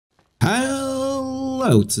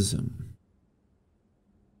Hallo zusammen.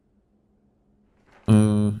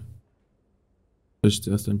 Ich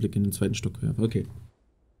zuerst einen Blick in den zweiten Stock werfe. Okay.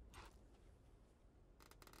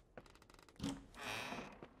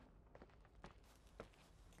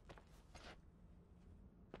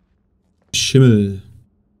 Schimmel.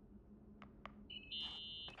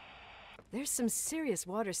 There's some serious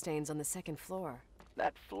water stains on the second floor.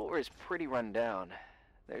 That floor is pretty run down.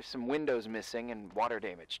 There's some windows missing and water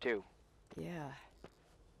damage too. Yeah.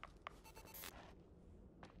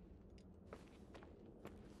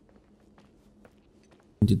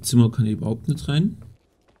 In die Zimmer kann ich überhaupt nicht rein.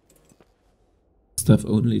 Staff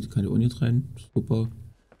only, kann ich auch nicht rein. Super.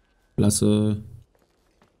 Klasse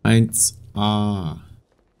 1a.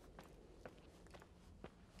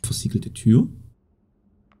 Versiegelte Tür.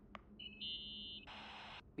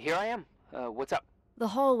 Here I am. What's up? The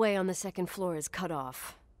hallway on the second floor is cut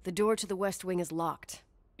off. The door to the west wing is locked.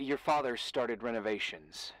 Your father started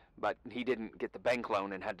renovations, but he didn't get the bank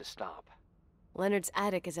loan and had to stop. Leonard's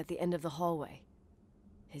attic is at the end of the hallway.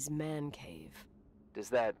 His man cave. Does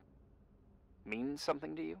that mean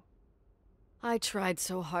something to you? I tried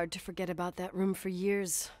so hard to forget about that room for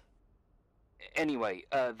years. Anyway,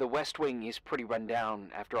 the west wing is pretty run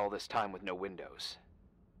down after all this time with no windows.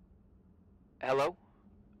 Hello?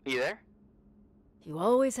 You there? You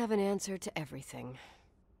always have an answer to everything.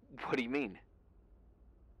 What do you mean?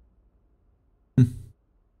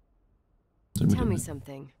 Tell me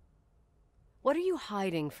something. What are you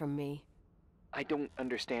hiding from me? I don't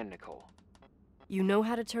understand, Nicole. You know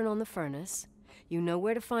how to turn on the furnace. You know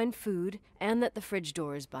where to find food, and that the fridge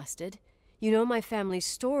door is busted. You know my family's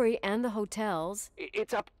story and the hotels.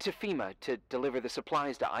 It's up to FEMA to deliver the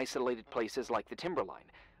supplies to isolated places like the Timberline.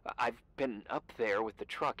 I've been up there with the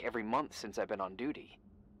truck every month since I've been on duty.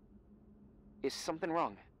 Is something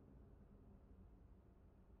wrong?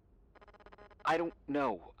 I don't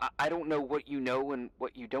know. I don't know what you know and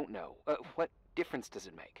what you don't know. What difference does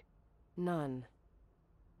it make? None.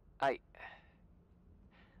 I'm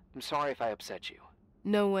sorry if I upset you.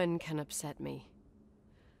 No one can upset me.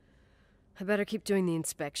 I better keep doing the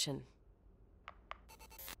inspection.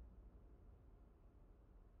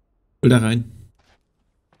 Will da rein.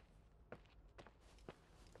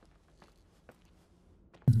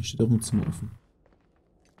 Steht auch ein Zimmer offen.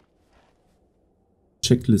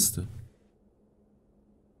 Checkliste.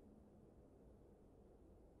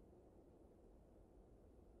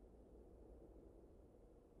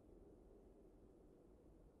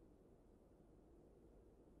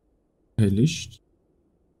 Licht.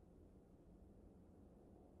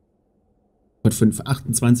 Von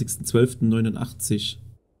 28.12.89.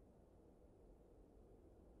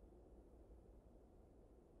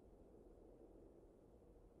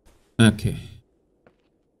 Okay.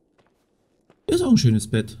 Ist auch ein schönes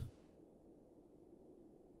Bett.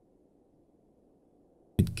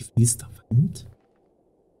 Mit gefliester Wand.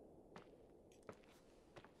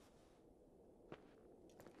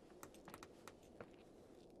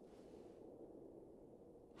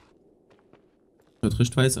 Schaut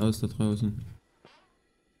recht weiß aus da draußen.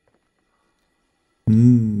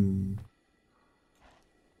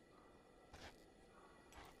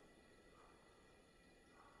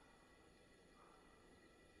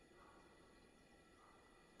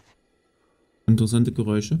 Interessante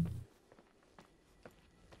Geräusche.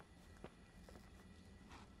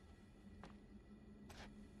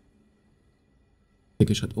 Der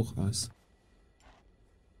Decke schaut auch aus.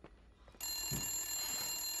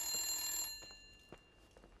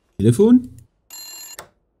 Telefon?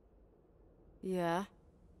 Yeah.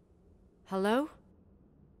 Hello?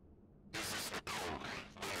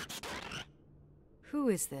 Who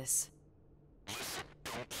is this?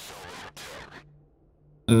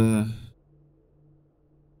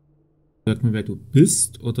 Sag mir, wer du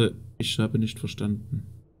bist, oder ich habe nicht verstanden.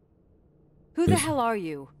 Who the hell are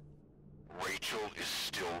you? Rachel is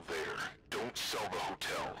still there. Don't sell the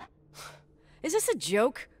hotel. Is this a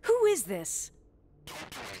joke? Who is this?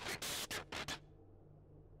 Don't do anything stupid.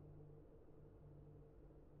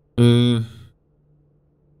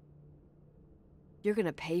 You're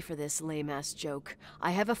gonna pay for this lame-ass joke.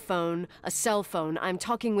 I have a phone, a cell phone. I'm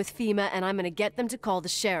talking with FEMA, and I'm gonna get them to call the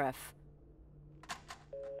sheriff.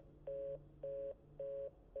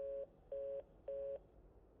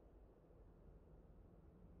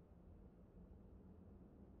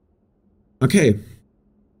 Okay.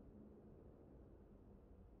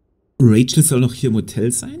 Rachel soll noch hier im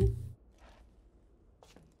Hotel sein?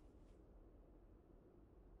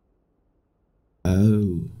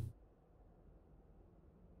 Oh.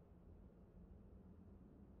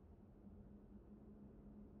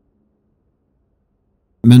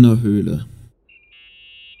 Männerhöhle.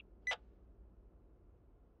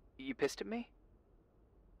 You pissed at me?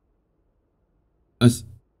 Also,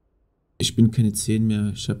 ich bin keine 10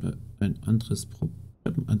 mehr. Ich habe ein anderes Problem.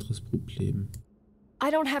 I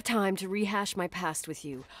don't have time to rehash my past with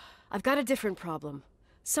you. I've got a different problem.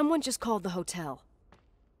 Someone just called the hotel.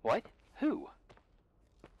 What? Who?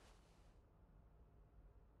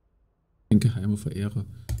 Ein geheimer Verehrer.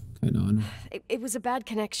 Keine Ahnung. It was a bad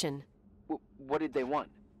connection. What did they want?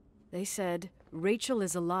 They said, Rachel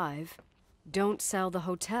is alive. Don't sell the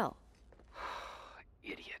hotel.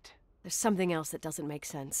 Idiot. There's something else that doesn't make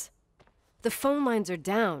sense. The phone lines are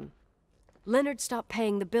down. Leonard stopped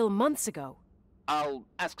paying the bill months ago. I'll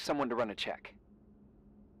ask someone to run a check.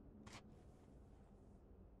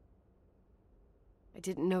 I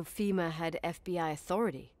didn't know FEMA had FBI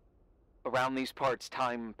authority. Around these parts,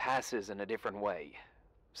 time passes in a different way.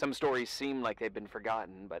 Some stories seem like they've been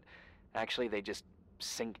forgotten, but actually they just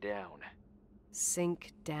sink down.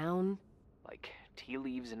 Sink down? Like tea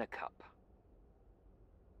leaves in a cup.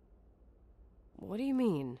 What do you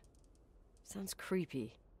mean? Sounds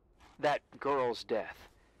creepy. That girl's death.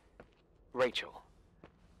 Rachel.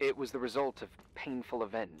 It was the result of painful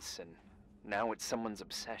events, and now it's someone's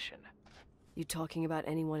obsession. You talking about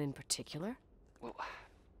anyone in particular? Well,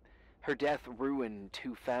 her death ruined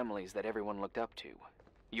two families that everyone looked up to.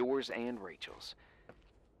 Yours and Rachel's.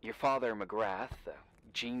 Your father, McGrath, the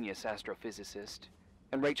genius astrophysicist,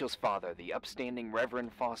 and Rachel's father, the upstanding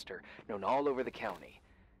Reverend Foster, known all over the county.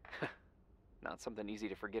 Not something easy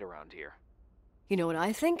to forget around here. You know what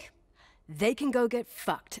I think? They can go get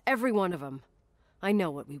fucked, every one of them. I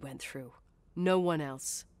know what we went through. No one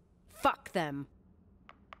else. Fuck them.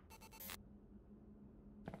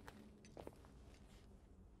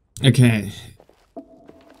 Okay.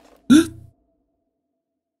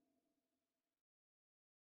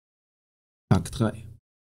 Tag 3.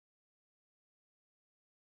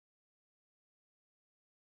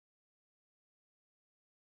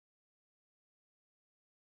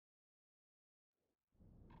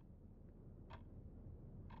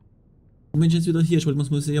 Und bin ich jetzt wieder hier? Ich wollte mir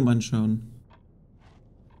das Museum anschauen.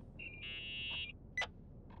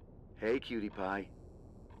 Hey, cutie pie.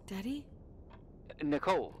 Daddy?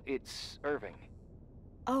 Nicole, it's Irving.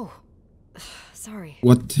 Oh. Sorry.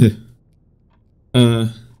 What the...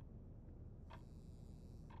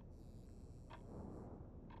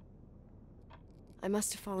 I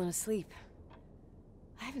must have fallen asleep.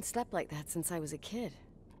 I haven't slept like that since I was a kid.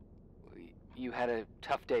 You had a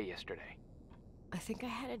tough day yesterday. I think I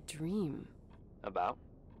had a dream. About?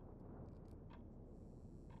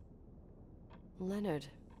 Leonard,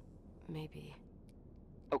 maybe.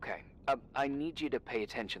 Okay, I need you to pay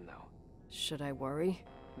attention though. Should I worry?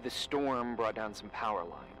 The storm brought down some power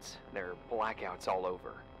lines. There are blackouts all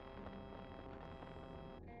over.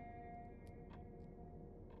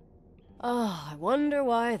 Oh, I wonder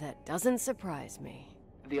why that doesn't surprise me.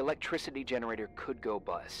 The electricity generator could go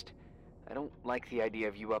bust. I don't like the idea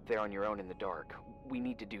of you up there on your own in the dark. We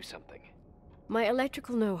need to do something. My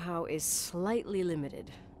electrical know-how is slightly limited.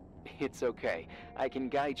 It's okay. I can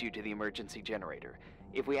guide you to the emergency generator.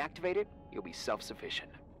 If we activate it, you'll be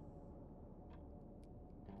self-sufficient.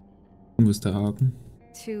 Wo ist der Haken?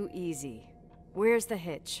 Too easy. Where's the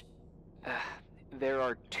hitch? There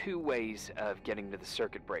are two ways of getting to the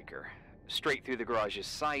circuit breaker. Straight through the garage's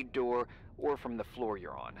side door, or from the floor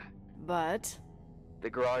you're on. But... The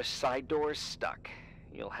garage side door is stuck.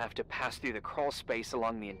 You'll have to pass through the crawl space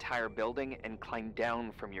along the entire building and climb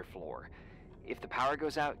down from your floor. If the power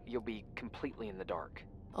goes out, you'll be completely in the dark.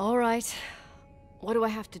 all right. What do I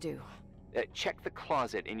have to do? Check the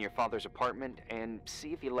closet in your father's apartment and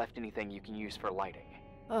see if he left anything you can use for lighting.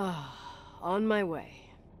 On my way.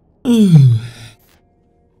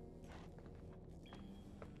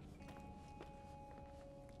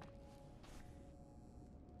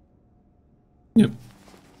 Yep.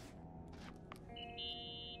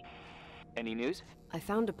 Any news? I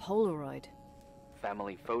found a Polaroid.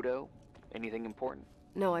 Family photo? Anything important?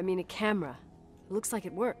 No, I mean a camera. Looks like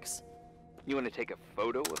it works. You want to take a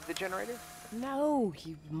photo of the generator? No,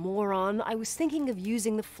 you moron. I was thinking of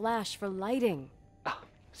using the flash for lighting. Oh,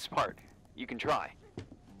 smart. You can try.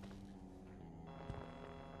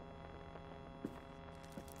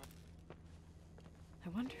 I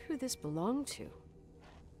wonder who this belonged to.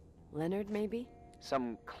 Leonard, maybe?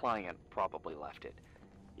 Some client probably left it.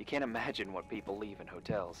 You can't imagine what people leave in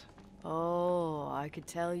hotels. Oh, I could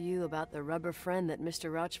tell you about the rubber friend that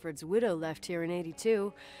Mr. Rochford's widow left here in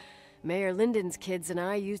 '82. Mayor Lyndon's kids and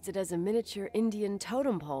I used it as a miniature Indian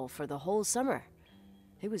totem pole for the whole summer.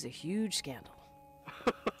 It was a huge scandal.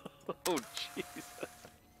 Oh, Jesus.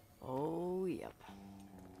 Oh, yep.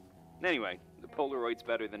 Anyway, the Polaroid's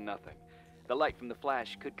better than nothing. The light from the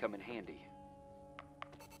flash could come in handy.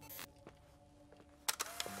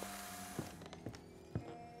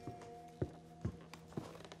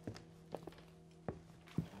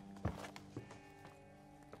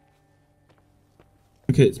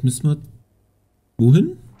 Okay, jetzt müssen wir...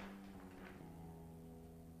 Wohin?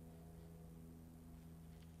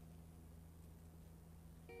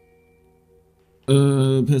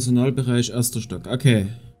 Personalbereich, erster Stock. Okay.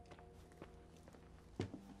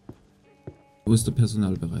 Wo ist der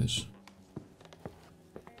Personalbereich?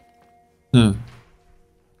 Na.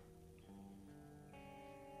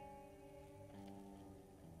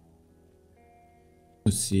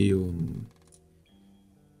 Museum.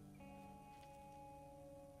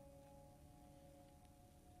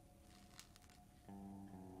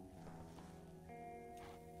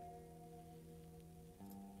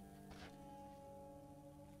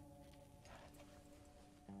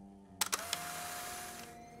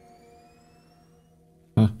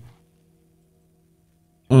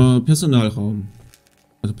 Personalraum.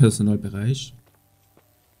 Also Personalbereich.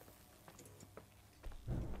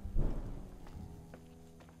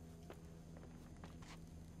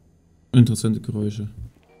 Interessante Geräusche.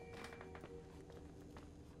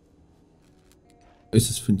 Ist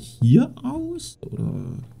es von hier aus?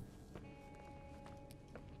 Oder?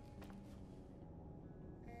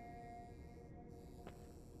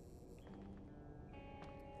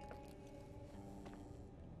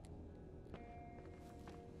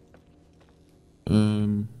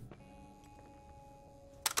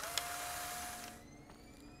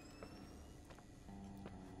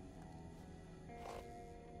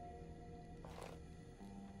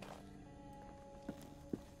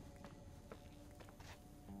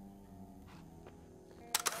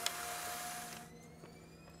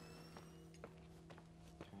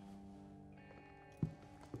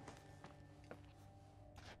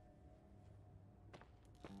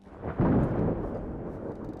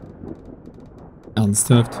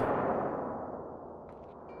 Ernsthaft?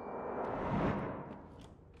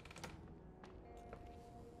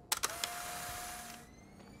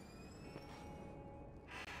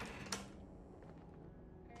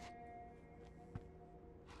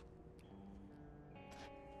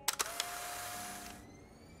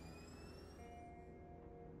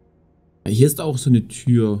 Hier ist auch so eine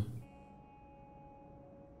Tür.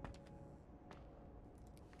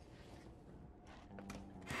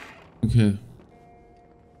 Okay.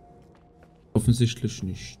 Offensichtlich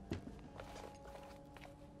nicht.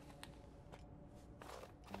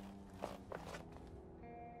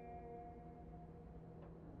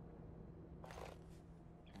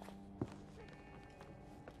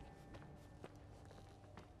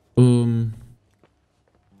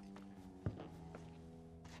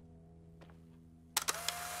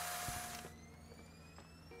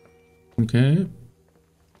 Okay.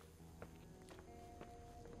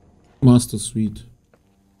 Master Suite.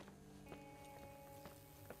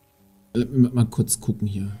 Mal kurz gucken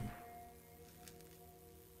hier.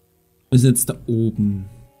 Wir sind jetzt da oben.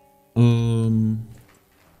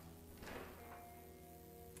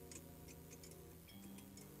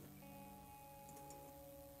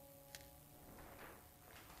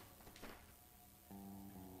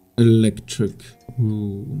 Electric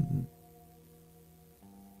Room.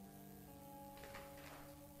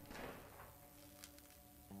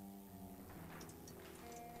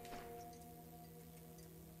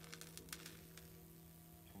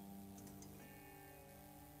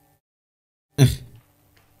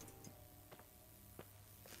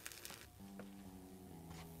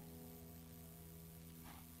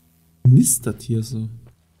 Knistert hier so.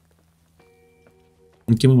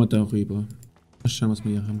 Und gehen wir mal darüber. Mal schauen, was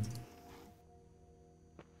wir hier haben.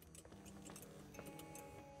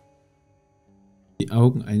 Die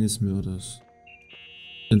Augen eines Mörders.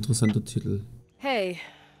 Interessanter Titel. Hey.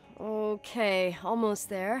 Okay, almost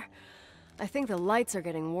there. I think the lights are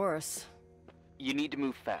getting worse. You need to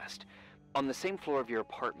move fast. On the same floor of your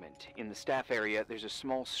apartment, in the staff area, there's a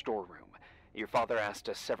small storeroom. Your father asked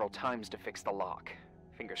us several times to fix the lock.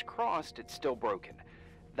 Fingers crossed, it's still broken.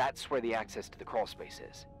 That's where the access to the crawl space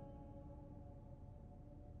is.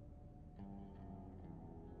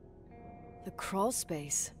 The crawl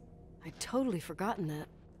space? I'd totally forgotten that.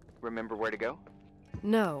 Remember where to go?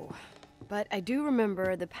 No, but I do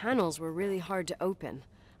remember the panels were really hard to open.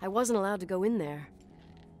 I wasn't allowed to go in there.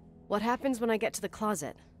 What happens when I get to the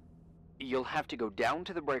closet? You'll have to go down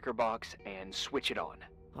to the breaker box and switch it on.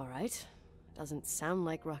 All right. Doesn't sound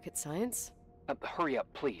like rocket science. Hurry up,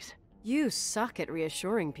 please. You suck at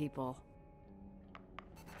reassuring people.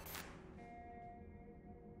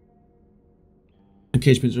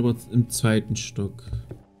 Okay, ich bin jetzt aber im zweiten Stock.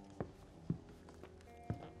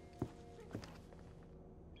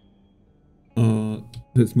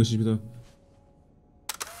 Jetzt muss ich wieder...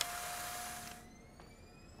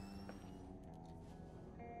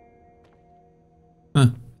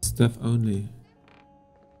 Stuff only.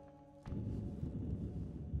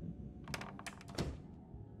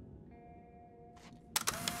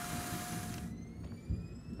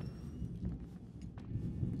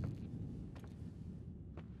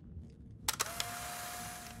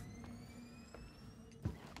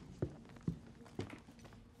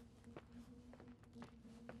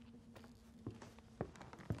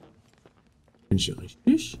 Bin ich hier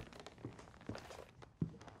richtig?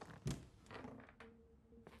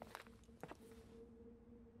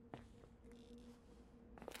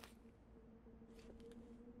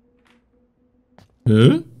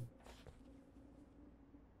 Hä?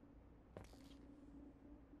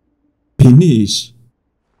 Bin ich?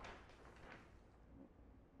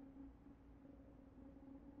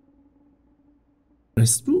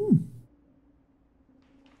 Restroom?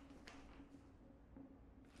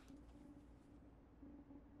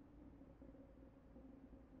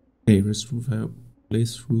 Hey, Restroom,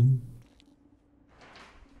 Fireplace Room.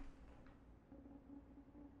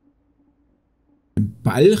 Im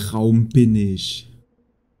Ballraum bin ich.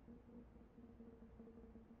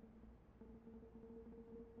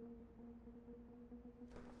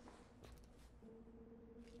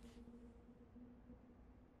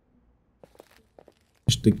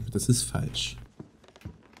 Ich denke, das ist falsch.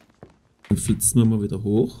 Dann flitzen wir mal wieder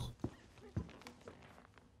hoch.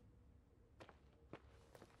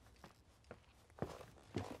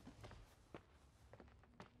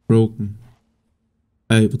 Broken.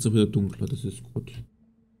 Wird auch wieder dunkler, das ist gut.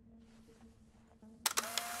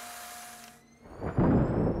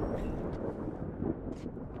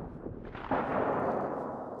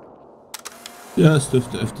 Ja, es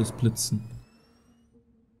dürfte öfters blitzen.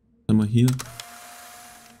 Dann mal hier.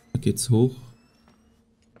 Da geht's hoch.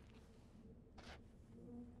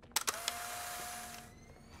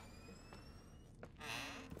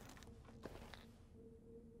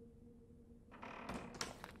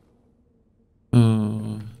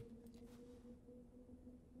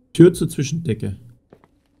 Tür zur Zwischendecke.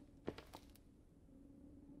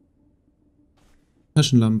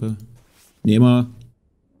 Taschenlampe. Nehmen wir.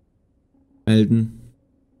 Melden.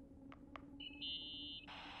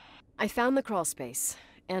 I found the crawl space,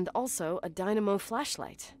 and also a dynamo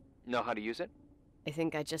flashlight. Know how to use it? I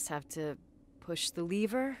think I just have to push the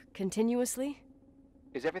lever continuously.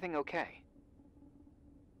 Is everything okay?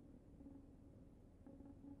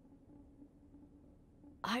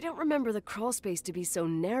 I don't remember the crawl space to be so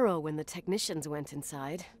narrow when the technicians went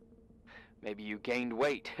inside. Maybe you gained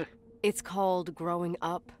weight. It's called growing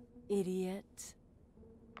up, idiot.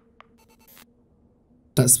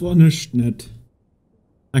 Das war nicht nett.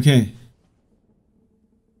 Okay.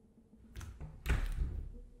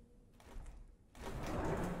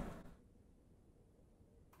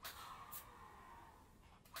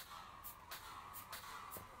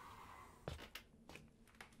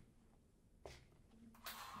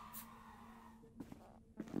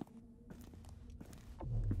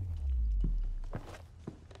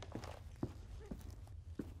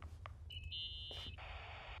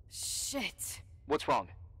 Shit. What's wrong?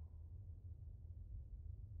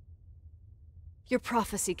 Your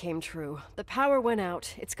prophecy came true. The power went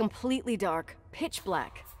out. It's completely dark. Pitch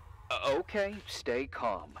black. Okay, stay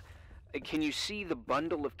calm. Can you see the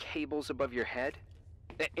bundle of cables above your head?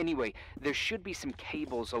 Anyway, there should be some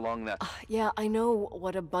cables along the... Yeah, I know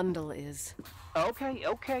what a bundle is.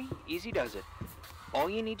 Okay, easy does it. All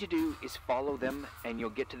you need to do is follow them and you'll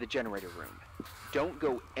get to the generator room. Don't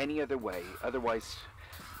go any other way, otherwise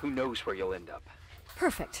who knows where you'll end up.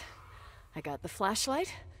 Perfect. I got the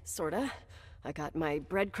flashlight, sorta. I got my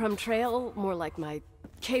breadcrumb trail, more like my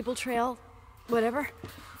cable trail, whatever.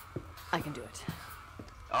 I can do it.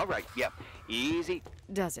 All right, yep, easy.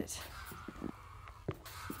 Does it?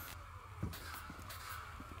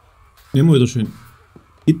 Nehmen wir wieder schön.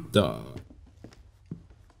 Da.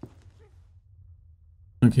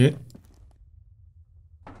 Okay.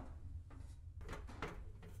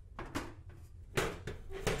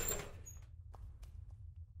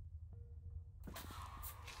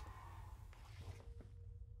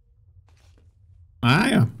 Ah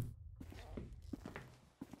ja.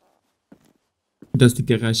 Das ist die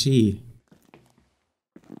Garage.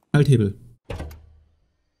 Schalthebel.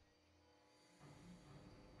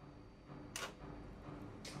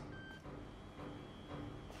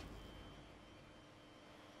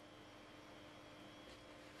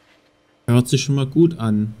 Hört sich schon mal gut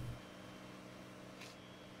an.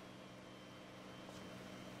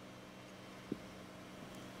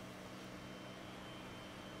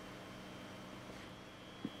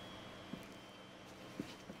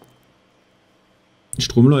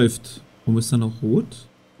 Strom läuft. Warum ist da noch rot?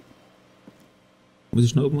 Muss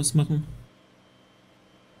ich noch irgendwas machen?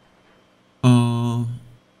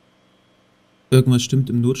 Irgendwas stimmt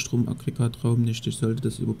im Notstromaggregatraum nicht. Ich sollte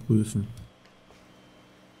das überprüfen.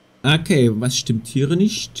 Okay, was stimmt hier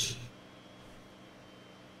nicht?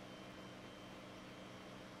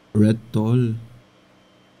 Red Doll.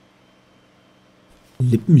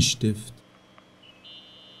 Lippenstift.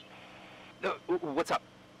 What's up?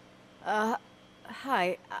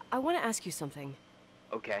 Hi. I want to ask you something.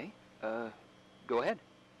 Okay. Go ahead.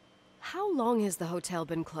 How long has the hotel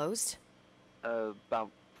been closed?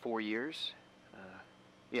 About 4 years.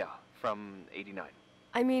 Yeah, from 89.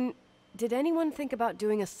 I mean, did anyone think about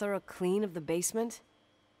doing a thorough clean of the basement?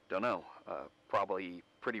 Don't know. Probably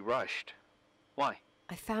pretty rushed. Why?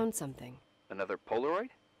 I found something. Another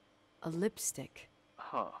Polaroid? A lipstick.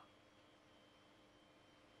 Huh.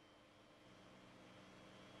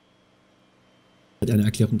 Hat er eine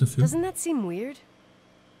Erklärung dafür? Doesn't that seem weird?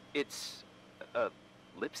 It's a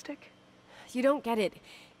lipstick? You don't get it.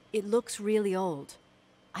 It looks really old.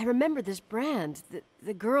 I remember this brand.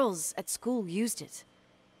 The girls at school used it.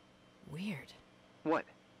 Weird. What?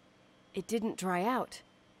 It didn't dry out.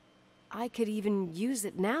 I could even use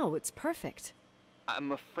it now. It's perfect.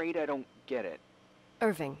 I'm afraid I don't get it.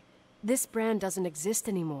 Irving, this brand doesn't exist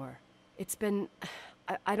anymore. It's been,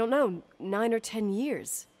 I don't know, 9 or 10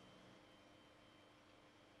 years.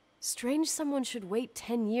 Strange someone should wait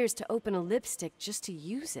 10 years to open a lipstick just to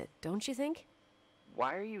use it, don't you think?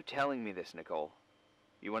 Why are you telling me this, Nicole?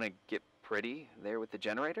 You want to get pretty there with the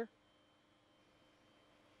generator?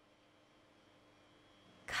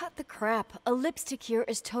 Cut the crap. A lipstick here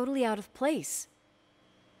is totally out of place.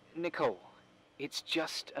 Nicole, it's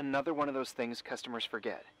just another one of those things customers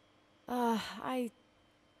forget.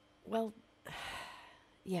 Well,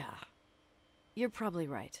 yeah. You're probably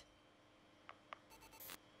right.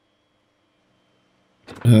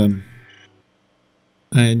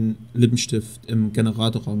 Ein Lippenstift im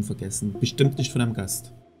Generatorraum vergessen. Bestimmt nicht von einem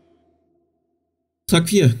Gast. Tag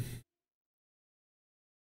 4.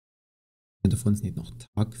 Da vorne steht noch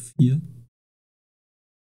Tag 4.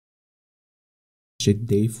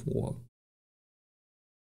 Steht Day 4.